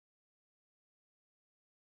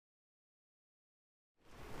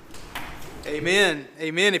Amen.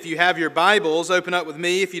 Amen. If you have your Bibles, open up with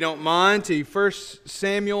me, if you don't mind, to 1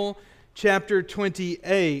 Samuel chapter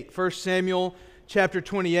 28. 1 Samuel chapter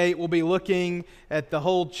 28, we'll be looking at the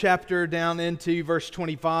whole chapter down into verse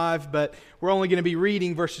 25, but we're only going to be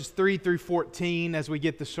reading verses 3 through 14 as we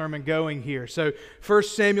get the sermon going here. So 1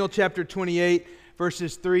 Samuel chapter 28,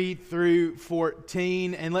 verses 3 through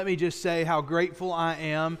 14. And let me just say how grateful I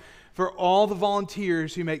am for all the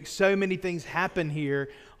volunteers who make so many things happen here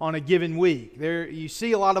on a given week. There, you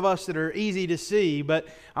see a lot of us that are easy to see, but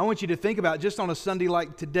I want you to think about just on a Sunday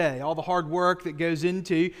like today, all the hard work that goes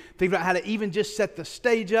into, think about how to even just set the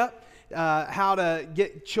stage up, how to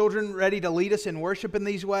get children ready to lead us in worship in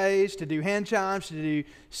these ways, to do hand chimes, to do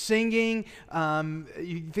singing.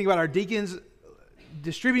 You think about our deacons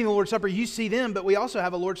distributing the Lord's Supper. You see them, but we also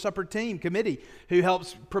have a Lord's Supper team, committee, who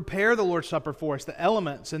helps prepare the Lord's Supper for us, the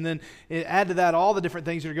elements, and then add to that all the different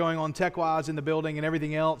things that are going on tech-wise in the building and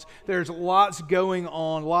everything else. There's lots going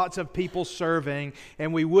on, lots of people serving,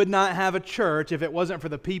 and we would not have a church if it wasn't for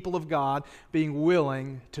the people of God being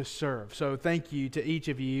willing to serve. So thank you to each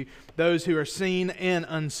of you, those who are seen and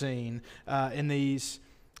unseen in these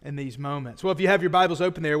moments. Well, if you have your Bibles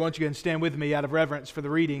open there, why don't you go and stand with me out of reverence for the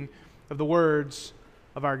reading of the words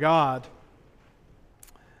of our God.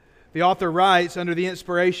 The author writes under the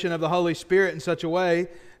inspiration of the Holy Spirit in such a way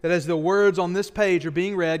that as the words on this page are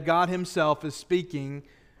being read, God Himself is speaking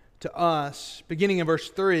to us. Beginning in verse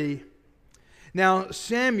 3. Now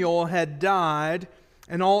Samuel had died,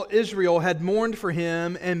 and all Israel had mourned for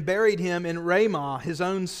him and buried him in Ramah, his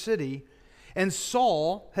own city. And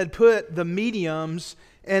Saul had put the mediums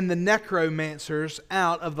and the necromancers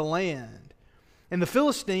out of the land. And the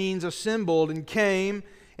Philistines assembled and came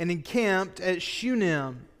and encamped at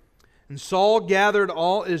Shunem. And Saul gathered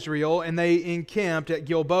all Israel, and they encamped at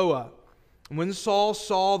Gilboa. And when Saul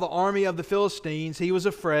saw the army of the Philistines, he was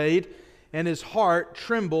afraid, and his heart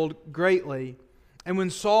trembled greatly. And when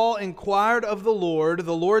Saul inquired of the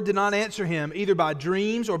Lord did not answer him, either by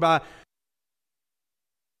dreams or by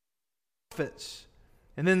prophets.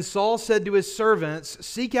 And then Saul said to his servants,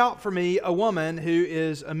 "Seek out for me a woman who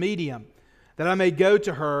is a medium, that I may go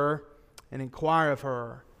to her and inquire of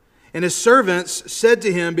her." And his servants said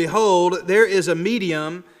to him, "Behold, there is a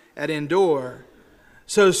medium at Endor."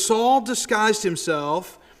 So Saul disguised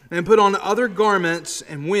himself and put on other garments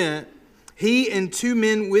and went, he and 2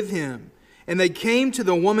 men with him. And they came to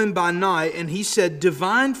the woman by night, and he said,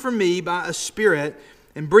 "Divine for me by a spirit,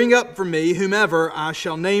 and bring up for me whomever I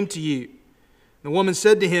shall name to you." The woman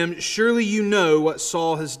said to him, "Surely you know what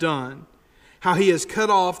Saul has done, how he has cut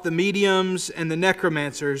off the mediums and the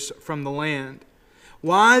necromancers from the land.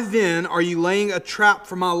 Why then are you laying a trap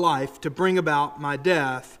for my life to bring about my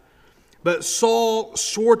death?" But Saul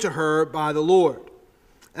swore to her by the Lord,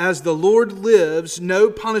 "As the Lord lives, no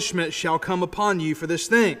punishment shall come upon you for this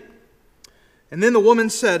thing." And then the woman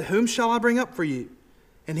said, "Whom shall I bring up for you?"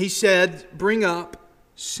 And he said, "Bring up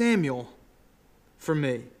Samuel for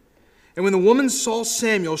me." And when the woman saw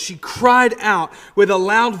Samuel, she cried out with a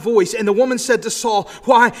loud voice. And the woman said to Saul,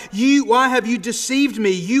 Why have you deceived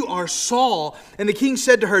me? You are Saul." And the king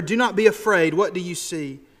said to her, "Do not be afraid. What do you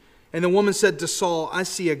see?" And the woman said to Saul, "I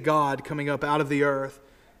see a god coming up out of the earth."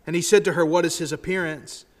 And he said to her, "What is his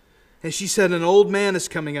appearance?" And she said, "An old man is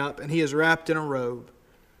coming up, and he is wrapped in a robe."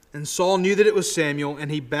 And Saul knew that it was Samuel,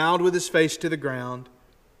 and he bowed with his face to the ground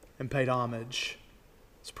and paid homage.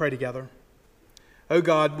 Let's pray together. Oh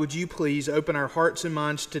God, would you please open our hearts and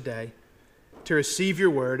minds today to receive your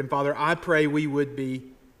word. And Father, I pray we would be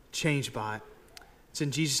changed by it. It's in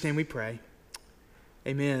Jesus' name we pray.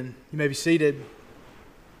 Amen. You may be seated.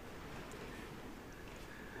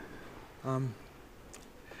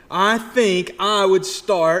 I think I would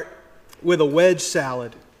start with a wedge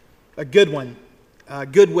salad. A good one. A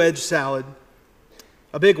good wedge salad.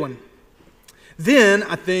 A big one. Then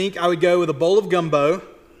I think I would go with a bowl of gumbo.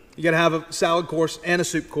 You got to have a salad course and a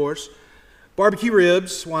soup course. Barbecue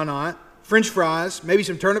ribs, why not? French fries, maybe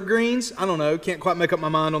some turnip greens. I don't know, can't quite make up my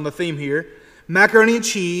mind on the theme here. Macaroni and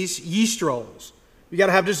cheese, yeast rolls. You got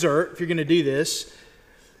to have dessert if you're going to do this.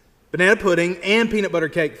 Banana pudding and peanut butter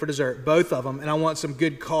cake for dessert, both of them. And I want some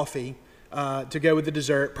good coffee to go with the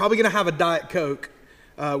dessert. Probably going to have a Diet Coke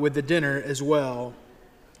with the dinner as well.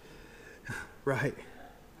 Right.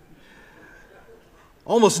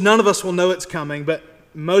 Almost none of us will know it's coming, but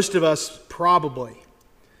most of us probably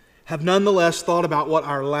have nonetheless thought about what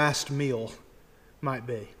our last meal might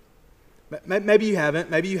be. Maybe you haven't,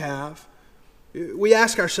 maybe you have. We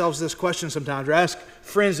ask ourselves this question sometimes, or ask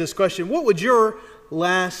friends this question: what would your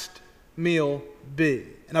last meal be?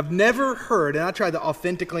 And I've never heard, and I tried to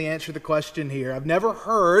authentically answer the question here, I've never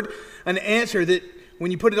heard an answer that when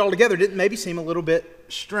you put it all together, didn't maybe seem a little bit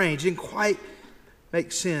strange. Didn't quite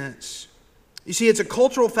make sense. You see, it's a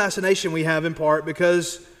cultural fascination we have in part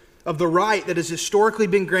because of the right that has historically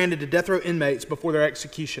been granted to death row inmates before their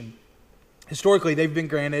execution. Historically, they've been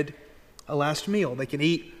granted a last meal. They can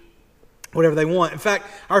eat whatever they want. In fact,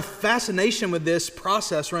 our fascination with this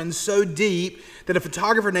process runs so deep that a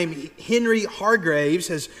photographer named Henry Hargraves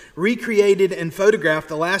has recreated and photographed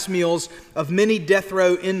the last meals of many death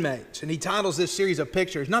row inmates. And he titles this series of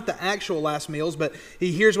pictures, not the actual last meals, but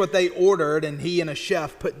he hears what they ordered, and he and a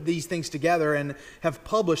chef put these things together and have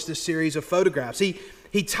published this series of photographs.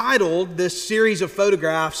 He titled this series of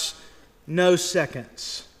photographs, No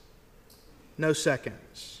Seconds. No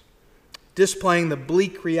Seconds. Displaying the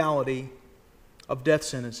bleak reality of death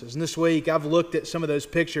sentences. And this week I've looked at some of those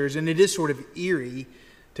pictures, and it is sort of eerie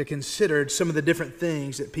to consider some of the different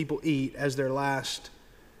things that people eat as their last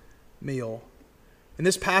meal. In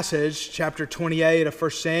this passage, chapter 28 of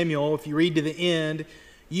 1 Samuel, if you read to the end,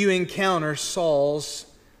 you encounter Saul's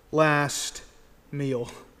last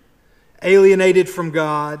meal. Alienated from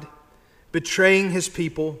God, betraying his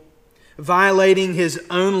people, violating his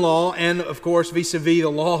own law and, of course, vis-a-vis the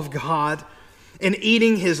law of God, and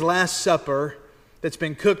eating his last supper that's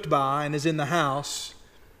been cooked by and is in the house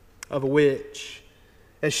of a witch.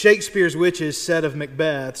 As Shakespeare's witches said of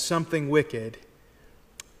Macbeth, something wicked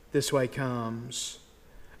this way comes.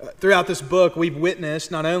 Throughout this book, we've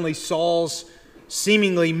witnessed not only Saul's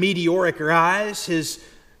seemingly meteoric rise, his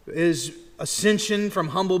ascension from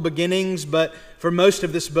humble beginnings, but for most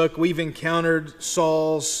of this book, we've encountered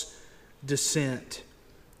Saul's descent,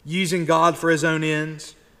 using God for his own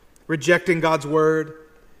ends, rejecting God's word,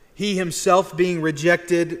 he himself being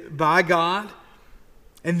rejected by God,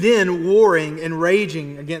 and then warring and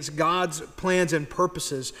raging against God's plans and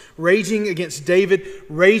purposes, raging against David,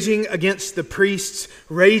 raging against the priests,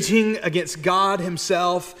 raging against God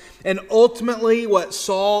himself. And ultimately, what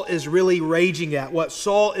Saul is really raging at, what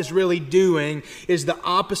Saul is really doing, is the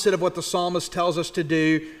opposite of what the psalmist tells us to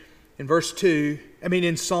do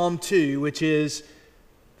in Psalm 2, which is,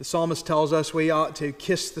 the psalmist tells us we ought to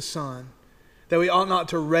kiss the Son, that we ought not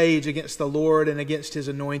to rage against the Lord and against His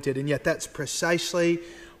anointed. And yet that's precisely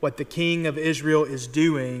what the King of Israel is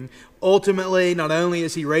doing. Ultimately, not only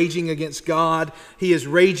is he raging against God, he is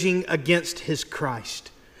raging against his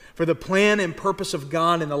Christ. For the plan and purpose of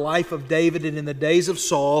God in the life of David and in the days of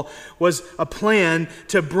Saul was a plan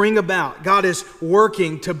to bring about, God is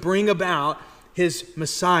working to bring about His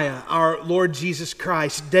Messiah, our Lord Jesus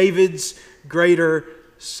Christ, David's greater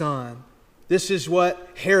son. This is what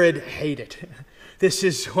Herod hated. This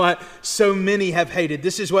is what so many have hated.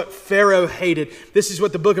 This is what Pharaoh hated. This is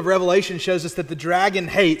what the book of Revelation shows us that the dragon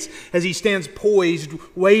hates as he stands poised,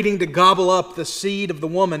 waiting to gobble up the seed of the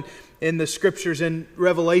woman in the scriptures in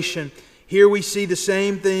Revelation. Here we see the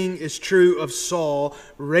same thing is true of Saul,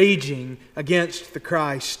 raging against the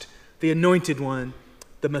Christ, the anointed one,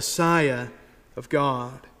 the Messiah of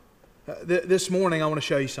God. This morning I want to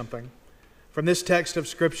show you something. From this text of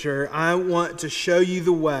Scripture, I want to show you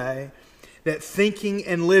the way that thinking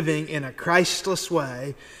and living in a Christless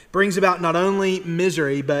way brings about not only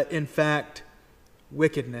misery, but in fact,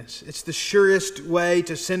 wickedness. It's the surest way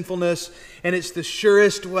to sinfulness, and it's the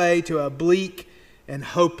surest way to a bleak and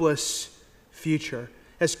hopeless future.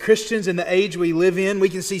 As Christians in the age we live in, we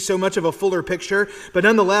can see so much of a fuller picture, but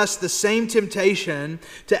nonetheless, the same temptation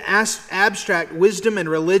to abstract wisdom and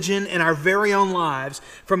religion in our very own lives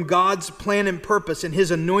from God's plan and purpose and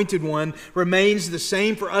His anointed one remains the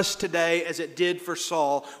same for us today as it did for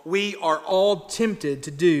Saul. We are all tempted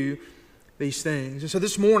to do these things. And so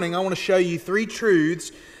this morning, I want to show you 3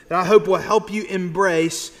 truths that I hope will help you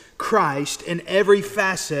embrace Christ in every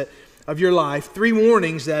facet of your life. 3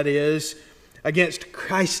 warnings, that is, against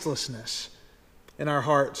Christlessness in our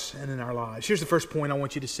hearts and in our lives. Here's the first point I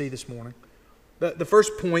want you to see this morning. The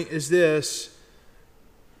first point is this: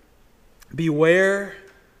 beware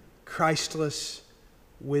Christless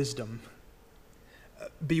wisdom.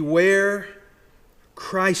 Beware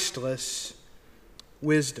Christless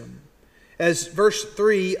wisdom. As verse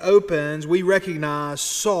 3 opens, we recognize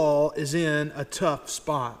Saul is in a tough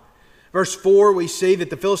spot. Verse 4, we see that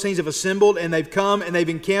the Philistines have assembled and they've come and they've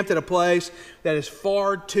encamped at a place that is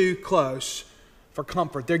far too close for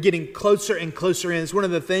comfort. They're getting closer and closer in. It's one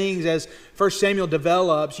of the things as 1 Samuel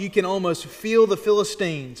develops, you can almost feel the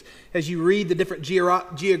Philistines as you read the different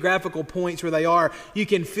geographical points where they are. You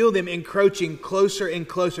can feel them encroaching closer and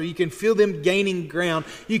closer. You can feel them gaining ground.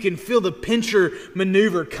 You can feel the pincher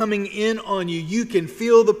maneuver coming in on you. You can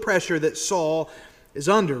feel the pressure that Saul is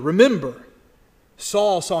under. Remember,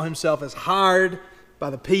 Saul saw himself as hired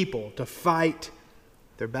by the people to fight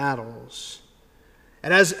their battles.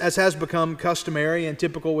 And as has become customary and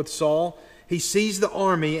typical with Saul, he sees the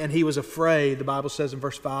army and he was afraid. The Bible says in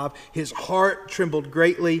verse 5, his heart trembled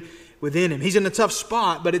greatly within him. He's in a tough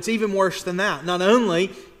spot, but it's even worse than that. Not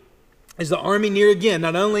only is the army near again,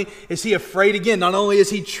 not only is he afraid again, not only is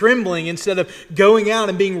he trembling instead of going out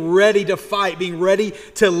and being ready to fight, being ready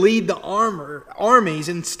to lead the armies.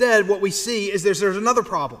 Instead, what we see is there's another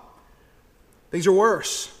problem. Things are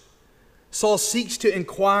worse. Saul seeks to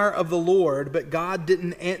inquire of the Lord, but God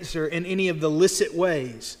didn't answer in any of the licit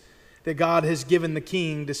ways that God has given the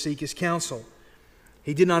king to seek his counsel.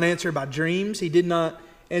 He did not answer by dreams. He did not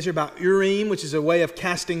answer by Urim, which is a way of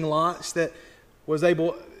casting lots that was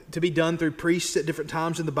able to be done through priests at different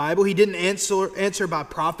times in the Bible. He didn't answer by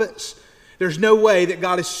prophets. There's no way that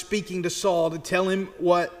God is speaking to Saul to tell him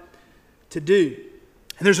what to do.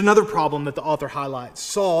 And there's another problem that the author highlights.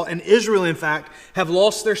 Saul and Israel, in fact, have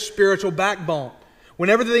lost their spiritual backbone.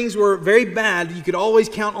 Whenever things were very bad, you could always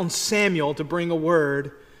count on Samuel to bring a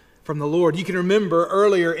word from the Lord. You can remember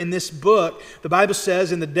earlier in this book, the Bible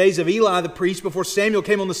says in the days of Eli the priest, before Samuel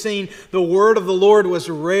came on the scene, the word of the Lord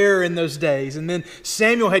was rare in those days. And then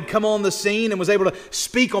Samuel had come on the scene and was able to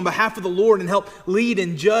speak on behalf of the Lord and help lead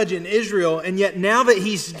and judge in Israel. And yet now that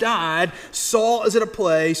he's died, Saul is at a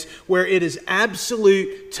place where it is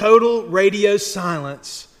absolute, total radio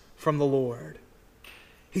silence from the Lord.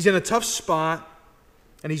 He's in a tough spot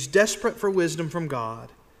and he's desperate for wisdom from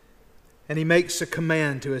God. And he makes a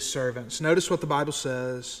command to his servants. Notice what the Bible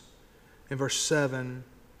says in verse 7.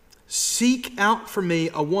 Seek out for me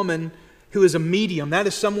a woman who is a medium. That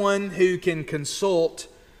is someone who can consult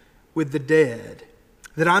with the dead,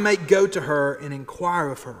 that I may go to her and inquire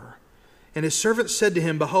of her. And his servant said to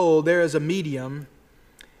him, behold, there is a medium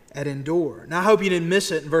at Endor. Now I hope you didn't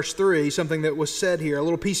miss it in verse 3, something that was said here, a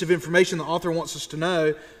little piece of information the author wants us to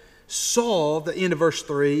know. Saul, the end of verse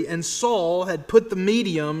 3, and Saul had put the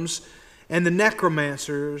mediums and the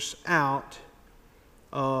necromancers out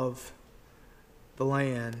of the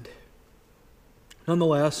land.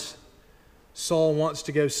 Nonetheless, Saul wants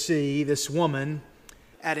to go see this woman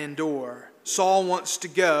at Endor. Saul wants to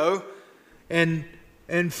go and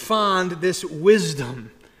find this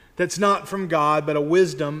wisdom that's not from God, but a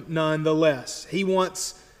wisdom nonetheless. He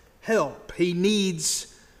wants help. He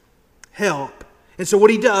needs help. And so what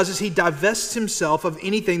he does is he divests himself of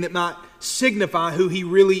anything that might signify who he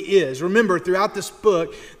really is. Remember, throughout this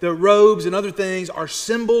book, the robes and other things are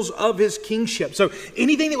symbols of his kingship. So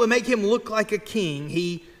anything that would make him look like a king,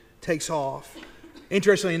 he takes off.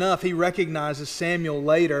 Interestingly enough, he recognizes Samuel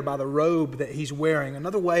later by the robe that he's wearing.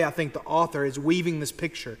 Another way I think the author is weaving this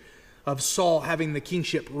picture of Saul having the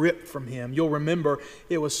kingship ripped from him. You'll remember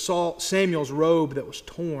it was Samuel's robe that was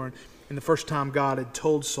torn, and the first time God had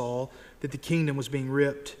told Saul that the kingdom was being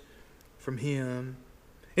ripped from him.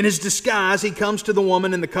 In his disguise, he comes to the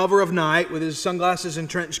woman in the cover of night with his sunglasses and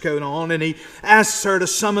trench coat on, and he asks her to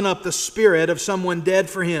summon up the spirit of someone dead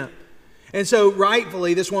for him. And so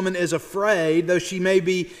rightfully, this woman is afraid, though she may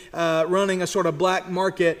be running a sort of black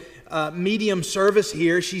market medium service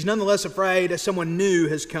here. She's nonetheless afraid as someone new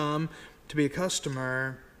has come to be a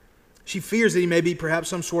customer. She fears that he may be perhaps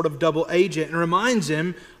some sort of double agent and reminds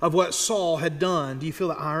him of what Saul had done. Do you feel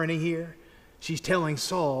the irony here? She's telling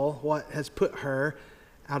Saul what has put her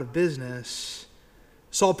out of business.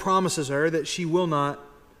 Saul promises her that she will not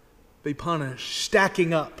be punished,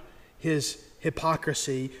 stacking up his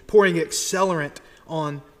hypocrisy, pouring accelerant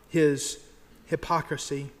on his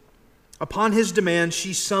hypocrisy. Upon his demand,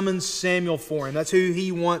 she summons Samuel for him. That's who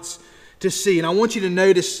he wants to see. And I want you to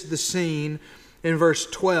notice the scene in verse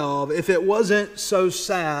 12. If it wasn't so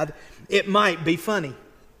sad, it might be funny.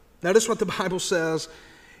 Notice what the Bible says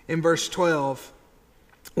in verse 12.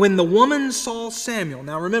 When the woman saw Samuel,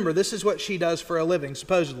 now remember, this is what she does for a living,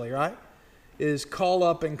 supposedly, right? Is call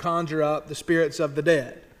up and conjure up the spirits of the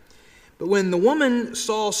dead. But when the woman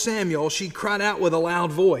saw Samuel, she cried out with a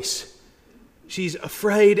loud voice. She's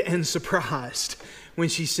afraid and surprised when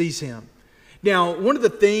she sees him. Now, one of the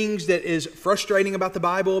things that is frustrating about the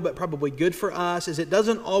Bible, but probably good for us, is it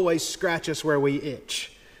doesn't always scratch us where we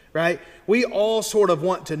itch, right? We all sort of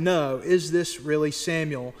want to know, is this really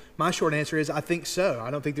Samuel? My short answer is, I think so.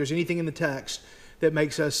 I don't think there's anything in the text that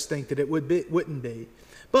makes us think that it wouldn't be.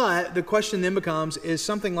 But the question then becomes, is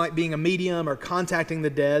something like being a medium or contacting the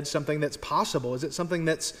dead something that's possible? Is it something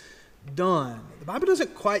that's done. The Bible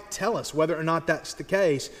doesn't quite tell us whether or not that's the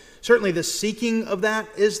case. Certainly the seeking of that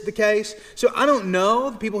is the case. So I don't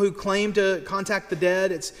know the people who claim to contact the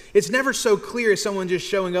dead. It's never so clear as someone just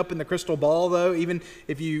showing up in the crystal ball, though, even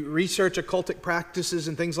if you research occultic practices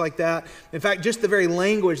and things like that. In fact, just the very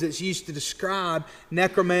language that's used to describe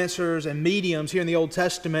necromancers and mediums here in the Old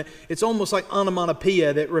Testament, it's almost like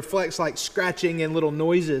onomatopoeia that reflects like scratching and little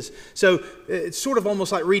noises. So it's sort of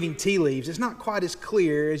almost like reading tea leaves. It's not quite as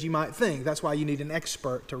clear as you might think. That's why you need an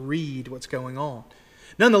expert to read what's going on.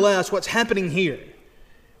 Nonetheless, what's happening here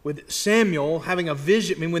with Samuel having a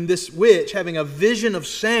vision, when this witch having a vision of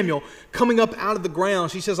Samuel coming up out of the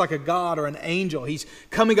ground, she says like a god or an angel. He's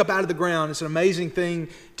coming up out of the ground. It's an amazing thing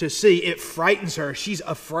to see. It frightens her. She's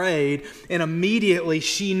afraid, and immediately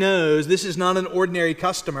she knows this is not an ordinary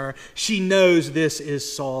customer. She knows this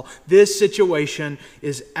is Saul. This situation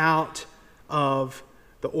is out of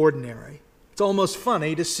the ordinary. It's almost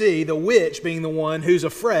funny to see the witch being the one who's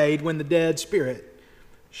afraid when the dead spirit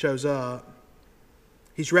shows up.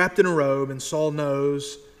 He's wrapped in a robe, and Saul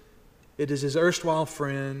knows it is his erstwhile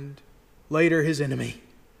friend, later his enemy,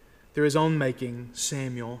 through his own making,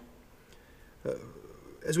 Samuel.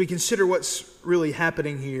 As we consider what's really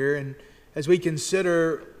happening here, and as we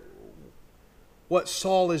consider what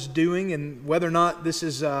Saul is doing and whether or not this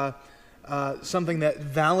is something that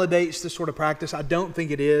validates this sort of practice, I don't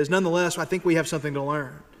think it is. Nonetheless, I think we have something to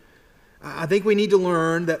learn. I think we need to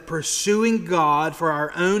learn that pursuing God for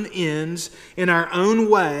our own ends in our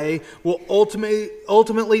own way will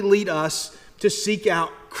ultimately lead us to seek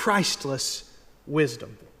out Christless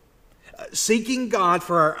wisdom. Seeking God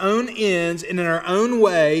for our own ends and in our own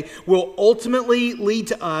way will ultimately lead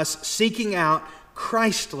to us seeking out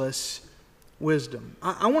Christless wisdom.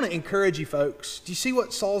 I want to encourage you folks. Do you see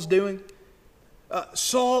what Saul's doing?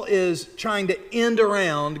 Saul is trying to end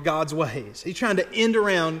around God's ways. He's trying to end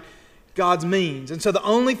around God's means. And so the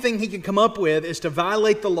only thing he can come up with is to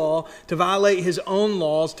violate the law, to violate his own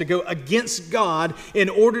laws, to go against God in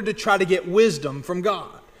order to try to get wisdom from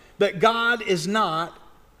God. But God is not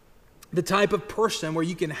the type of person where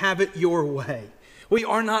you can have it your way. We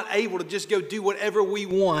are not able to just go do whatever we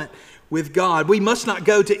want with God. We must not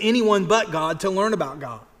go to anyone but God to learn about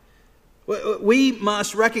God. We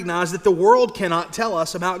must recognize that the world cannot tell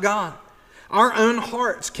us about God. Our own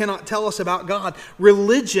hearts cannot tell us about God.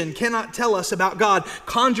 Religion cannot tell us about God.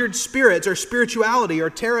 Conjured spirits or spirituality or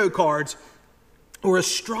tarot cards or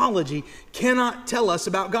astrology cannot tell us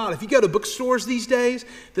about God. If you go to bookstores these days,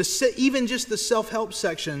 even just the self-help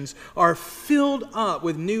sections are filled up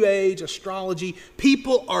with New Age astrology.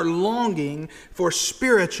 People are longing for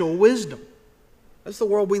spiritual wisdom. That's the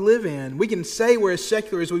world we live in. We can say we're as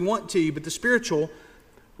secular as we want to, but the spiritual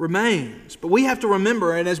remains. But we have to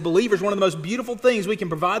remember, and as believers, one of the most beautiful things we can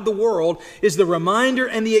provide the world is the reminder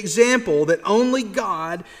and the example that only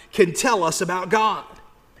God can tell us about God.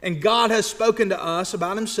 And God has spoken to us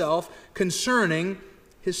about Himself concerning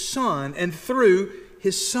His Son and through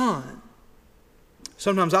His Son.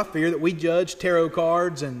 Sometimes I fear that we judge tarot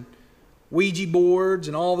cards and Ouija boards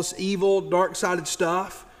and all this evil, dark-sided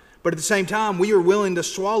stuff. But at the same time, we are willing to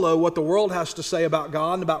swallow what the world has to say about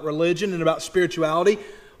God and about religion and about spirituality,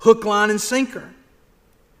 hook, line, and sinker.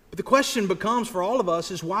 But the question becomes for all of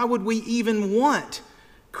us is, why would we even want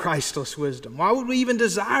Christless wisdom? Why would we even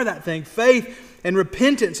desire that thing? Faith and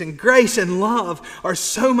repentance and grace and love are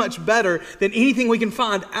so much better than anything we can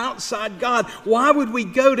find outside God. Why would we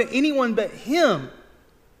go to anyone but Him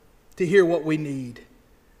to hear what we need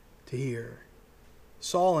to hear?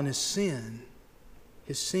 Saul and his sin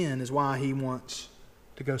is why he wants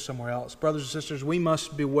to go somewhere else. Brothers and sisters, we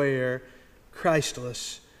must beware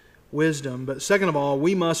Christless wisdom. But second of all,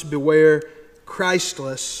 we must beware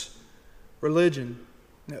Christless religion.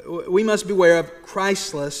 We must beware of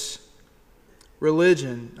Christless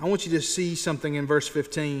religion. I want you to see something in verse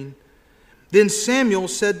 15. Then Samuel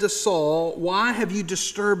said to Saul, "Why have you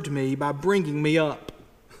disturbed me by bringing me up?"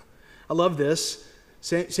 I love this.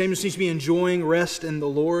 Samuel seems to be enjoying rest in the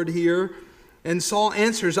Lord here. And Saul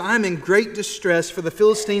answers, "I am in great distress, for the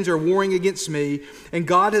Philistines are warring against me, and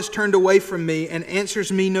God has turned away from me and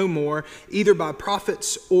answers me no more, either by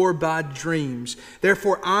prophets or by dreams.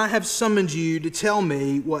 Therefore I have summoned you to tell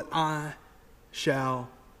me what I shall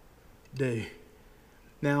do."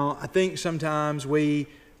 Now, I think sometimes we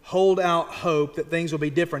hold out hope that things will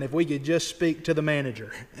be different if we could just speak to the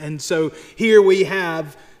manager. And so here we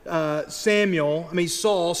have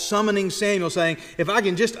Saul summoning Samuel, saying, if I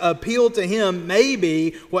can just appeal to him,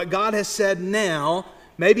 maybe what God has said now,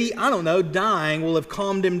 maybe, dying will have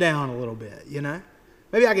calmed him down a little bit,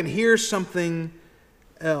 Maybe I can hear something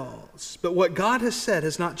else. But what God has said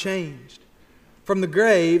has not changed. From the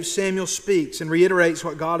grave, Samuel speaks and reiterates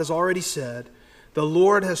what God has already said. The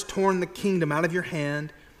Lord has torn the kingdom out of your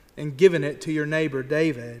hand and given it to your neighbor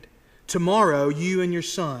David. Tomorrow you and your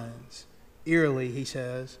sons, eerily he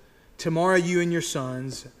says, tomorrow you and your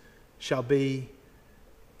sons shall be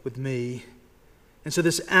with me. And so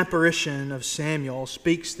this apparition of Samuel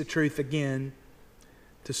speaks the truth again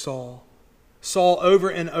to Saul. Saul over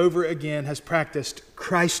and over again has practiced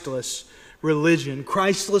Christless religion.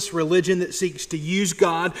 Christless religion that seeks to use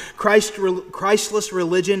God. Christless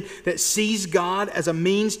religion that sees God as a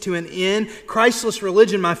means to an end. Christless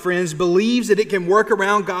religion, my friends, believes that it can work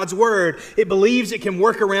around God's Word. It believes it can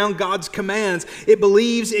work around God's commands. It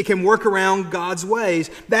believes it can work around God's ways.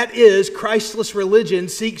 That is, Christless religion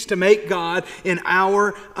seeks to make God in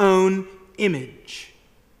our own image.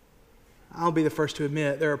 I'll be the first to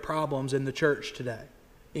admit there are problems in the church today,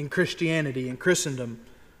 in Christianity, in Christendom,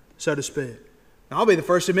 so to speak. Now, I'll be the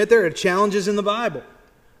first to admit there are challenges in the Bible.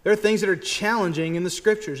 There are things that are challenging in the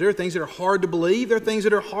Scriptures. There are things that are hard to believe. There are things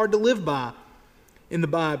that are hard to live by in the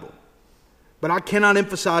Bible. But I cannot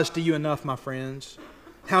emphasize to you enough, my friends,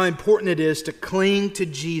 how important it is to cling to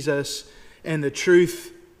Jesus and the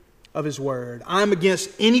truth of His Word. I'm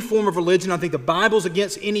against any form of religion. I think the Bible's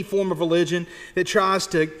against any form of religion that tries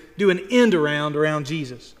to do an end around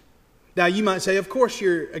Jesus. Now, you might say, of course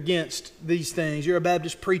you're against these things. You're a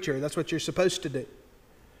Baptist preacher. That's what you're supposed to do.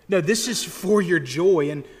 No, this is for your joy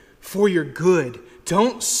and for your good.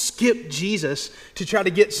 Don't skip Jesus to try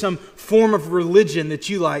to get some form of religion that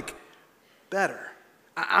you like better.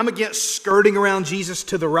 I'm against skirting around Jesus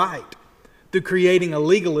to the right through creating a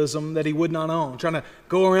legalism that He would not own, trying to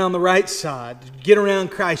go around the right side, to get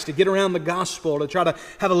around Christ, to get around the gospel, to try to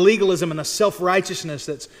have a legalism and a self-righteousness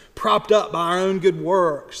that's propped up by our own good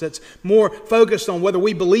works, that's more focused on whether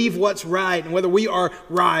we believe what's right and whether we are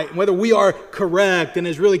right and whether we are correct, and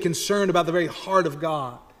is really concerned about the very heart of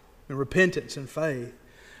God and repentance and faith.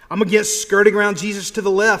 I'm against skirting around Jesus to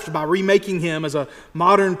the left by remaking Him as a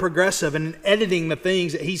modern progressive and editing the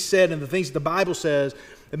things that He said and the things that the Bible says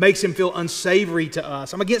that makes Him feel unsavory to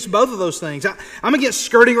us. I'm against both of those things. I'm against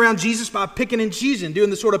skirting around Jesus by picking and choosing, doing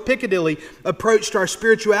the sort of Piccadilly approach to our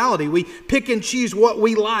spirituality. We pick and choose what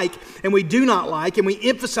we like and we do not like, and we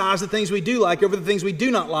emphasize the things we do like over the things we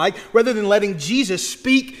do not like, rather than letting Jesus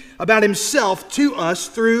speak about Himself to us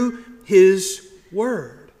through His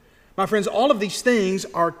Word. My friends, all of these things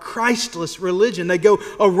are Christless religion. They go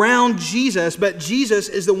around Jesus, but Jesus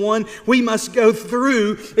is the one we must go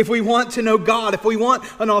through if we want to know God. If we want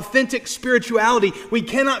an authentic spirituality, we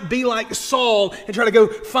cannot be like Saul and try to go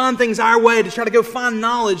find things our way, to try to go find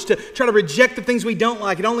knowledge, to try to reject the things we don't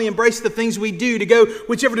like and only embrace the things we do, to go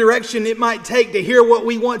whichever direction it might take to hear what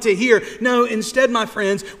we want to hear. No, instead, my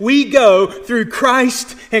friends, we go through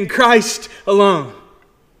Christ and Christ alone.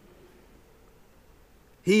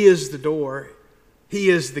 He is the door. He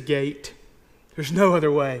is the gate. There's no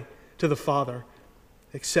other way to the Father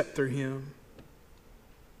except through Him.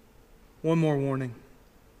 One more warning.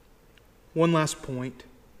 One last point.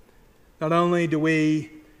 Not only do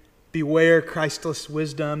we beware Christless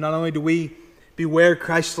wisdom, not only do we beware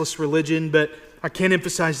Christless religion, but I can't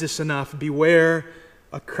emphasize this enough. Beware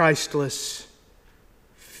a Christless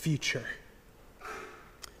future.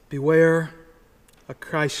 Beware a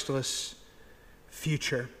Christless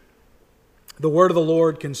future. The word of the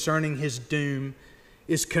Lord concerning his doom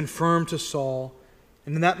is confirmed to Saul.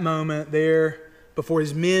 And in that moment there, before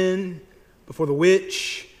his men, before the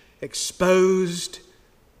witch, exposed,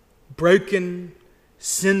 broken,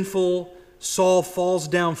 sinful, Saul falls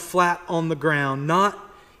down flat on the ground, not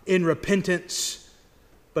in repentance,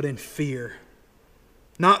 but in fear.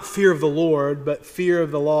 Not fear of the Lord, but fear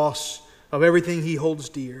of the loss of everything he holds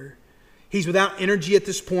dear. He's without energy at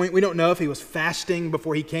this point. We don't know if he was fasting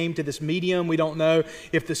before he came to this medium. We don't know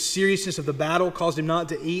if the seriousness of the battle caused him not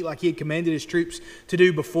to eat like he had commanded his troops to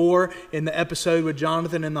do before in the episode with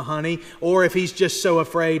Jonathan and the honey, or if he's just so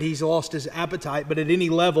afraid he's lost his appetite. But at any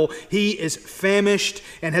level, he is famished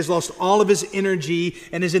and has lost all of his energy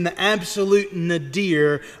and is in the absolute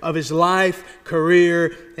nadir of his life,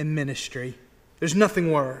 career, and ministry. There's nothing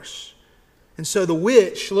worse. And so the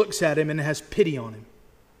witch looks at him and has pity on him.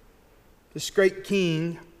 This great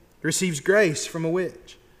king receives grace from a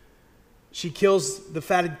witch. She kills the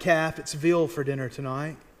fatted calf. It's veal for dinner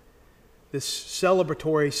tonight. This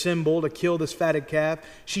celebratory symbol to kill this fatted calf.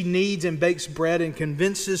 She kneads and bakes bread and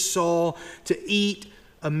convinces Saul to eat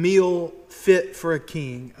a meal fit for a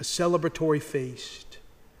king, a celebratory feast.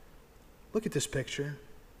 Look at this picture.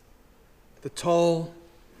 The tall,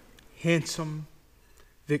 handsome,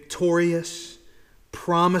 victorious,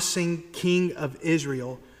 promising king of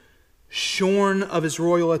Israel, shorn of his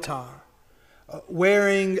royal attire,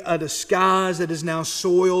 wearing a disguise that is now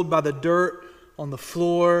soiled by the dirt on the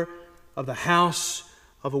floor of the house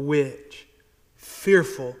of a witch,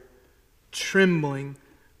 fearful, trembling,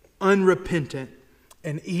 unrepentant,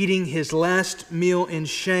 and eating his last meal in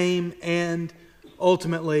shame and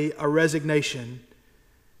ultimately a resignation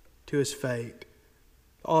to his fate.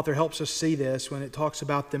 The author helps us see this when it talks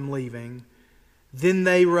about them leaving. Then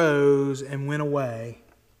they rose and went away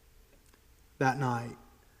that night.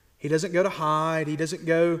 He doesn't go to hide. He doesn't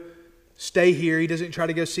go stay here. He doesn't try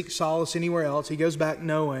to go seek solace anywhere else. He goes back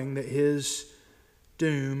knowing that his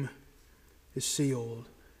doom is sealed.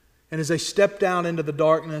 And as they stepped out into the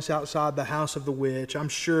darkness outside the house of the witch, I'm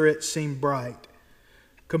sure it seemed bright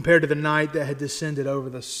compared to the night that had descended over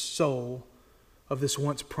the soul of this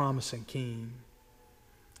once promising king.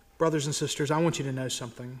 Brothers and sisters, I want you to know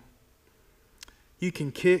something. You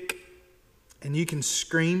can kick and you can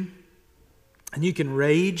scream and you can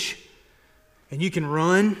rage and you can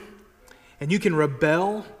run and you can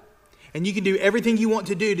rebel and you can do everything you want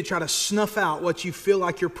to do to try to snuff out what you feel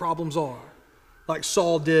like your problems are. Like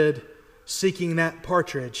Saul did seeking that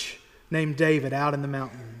partridge named David out in the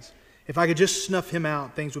mountains. If I could just snuff him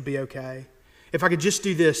out, things would be okay. If I could just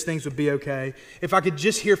do this, things would be okay. If I could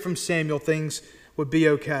just hear from Samuel, things would be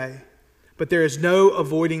okay. But there is no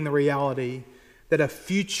avoiding the reality that a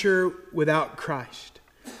future without Christ,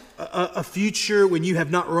 a future when you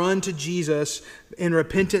have not run to Jesus in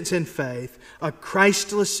repentance and faith, a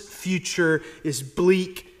Christless future is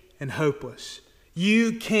bleak and hopeless.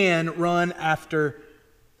 You can run after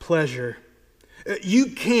pleasure. You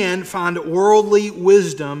can find worldly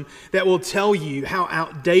wisdom that will tell you how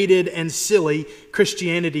outdated and silly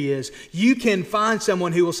Christianity is. You can find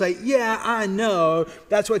someone who will say, yeah, I know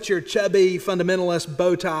that's what your chubby fundamentalist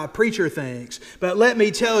bow tie preacher thinks, but let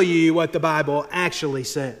me tell you what the Bible actually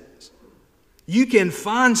says. You can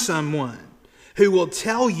find someone who will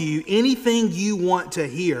tell you anything you want to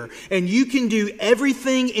hear. And you can do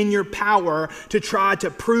everything in your power to try to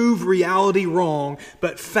prove reality wrong,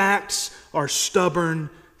 but facts are stubborn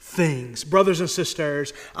things. Brothers and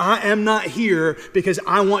sisters, I am not here because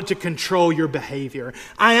I want to control your behavior.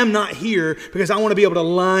 I am not here because I want to be able to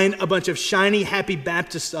line a bunch of shiny, happy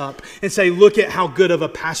Baptists up and say, look at how good of a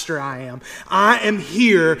pastor I am. I am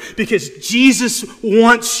here because Jesus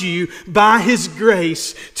wants you, by His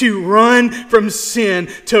grace, to run from sin,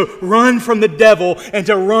 to run from the devil, and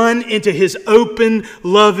to run into His open,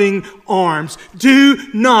 loving arms. Do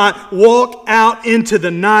not walk out into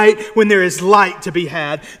the night when there is light to be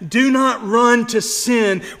had. Do not run to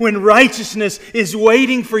sin when righteousness is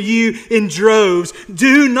waiting for you in droves.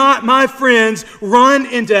 Do not, my friends, run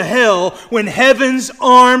into hell when heaven's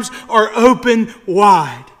arms are open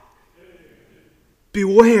wide.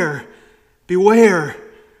 Beware, beware,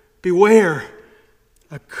 beware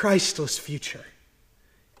a Christless future.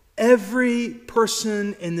 Every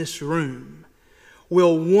person in this room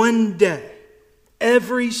will one day,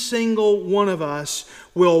 every single one of us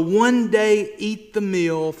will one day eat the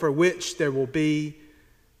meal for which there will be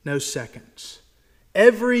no seconds.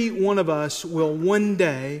 Every one of us will one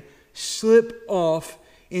day slip off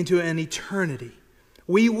into an eternity.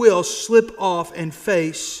 We will slip off and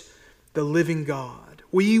face the living God.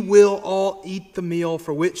 We will all eat the meal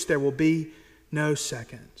for which there will be no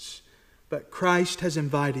seconds. But Christ has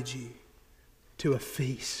invited you to a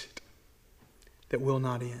feast that will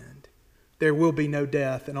not end. There will be no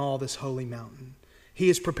death in all this holy mountain. He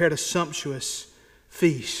has prepared a sumptuous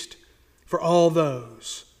feast for all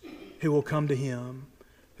those who will come to Him.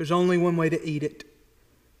 There's only one way to eat it.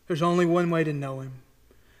 There's only one way to know Him.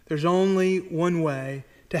 There's only one way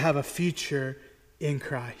to have a future in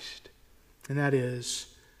Christ. And that is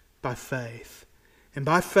by faith. And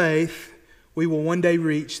by faith, we will one day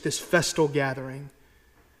reach this festal gathering,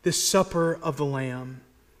 this supper of the Lamb.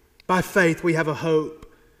 By faith, we have a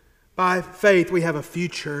hope. By faith, we have a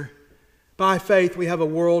future. By faith, we have a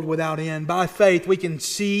world without end. By faith, we can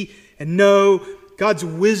see and know God's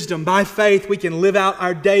wisdom. By faith, we can live out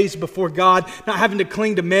our days before God, not having to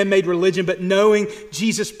cling to man-made religion, but knowing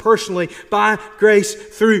Jesus personally by grace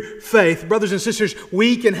through faith. Brothers and sisters,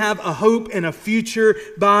 we can have a hope and a future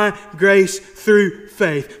by grace through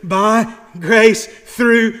faith. By grace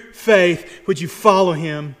through faith. Would you follow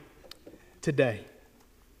Him today?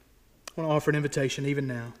 I want to offer an invitation even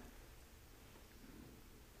now.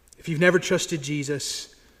 If you've never trusted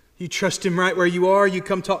Jesus, you trust Him right where you are. You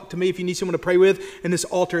come talk to me if you need someone to pray with, and this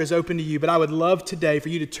altar is open to you. But I would love today for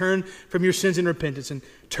you to turn from your sins in repentance and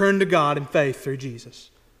turn to God in faith through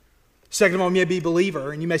Jesus. Second of all, you may be a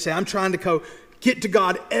believer, and you may say, I'm trying to get to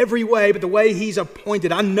God every way, but the way He's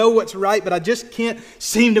appointed. I know what's right, but I just can't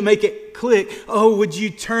seem to make it click. Oh, would you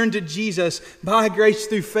turn to Jesus by grace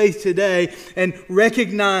through faith today and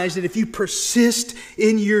recognize that if you persist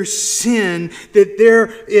in your sin, that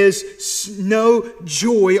there is no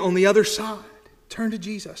joy on the other side. Turn to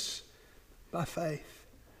Jesus by faith.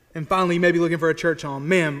 And finally, you may be looking for a church home.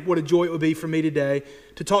 Man, what a joy it would be for me today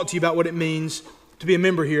to talk to you about what it means to be a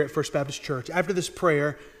member here at First Baptist Church. After this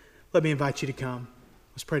prayer, let me invite you to come.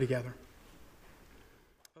 Let's pray together.